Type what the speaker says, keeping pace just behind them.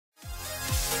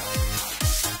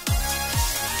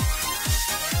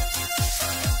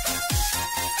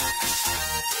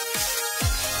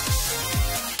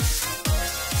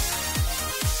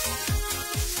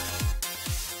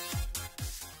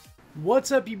What's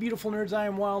up, you beautiful nerds? I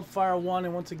am Wildfire1,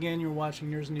 and once again, you're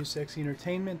watching Nerds New Sexy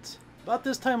Entertainment. About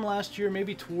this time last year,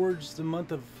 maybe towards the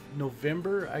month of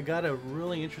November, I got a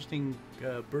really interesting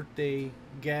birthday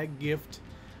gag gift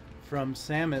from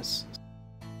Sammus.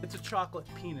 It's a chocolate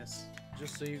penis,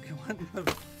 just so you can what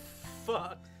the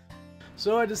fuck.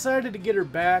 So I decided to get her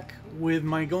back with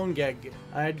my own gag gift.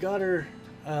 I had got her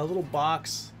a little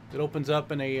box that opens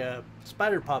up and a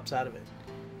spider pops out of it.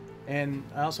 And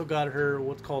I also got her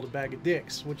what's called a bag of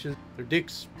dicks, which is they're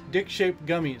dick-shaped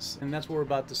gummies, and that's what we're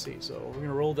about to see. So we're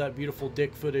gonna roll that beautiful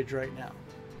dick footage right now.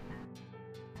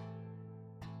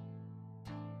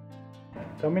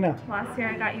 Tell me now. Last year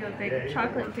I got you a big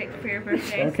chocolate dick for your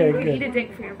birthday. Okay, so you good. eat a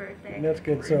dick for your birthday. That's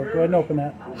good. So go ahead and open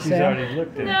that. She's already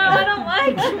looked at it. No, I don't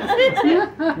like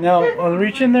it. Now I'll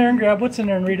reach in there and grab what's in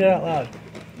there and read it out loud.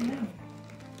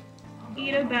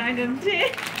 Eat a bag of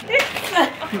dicks.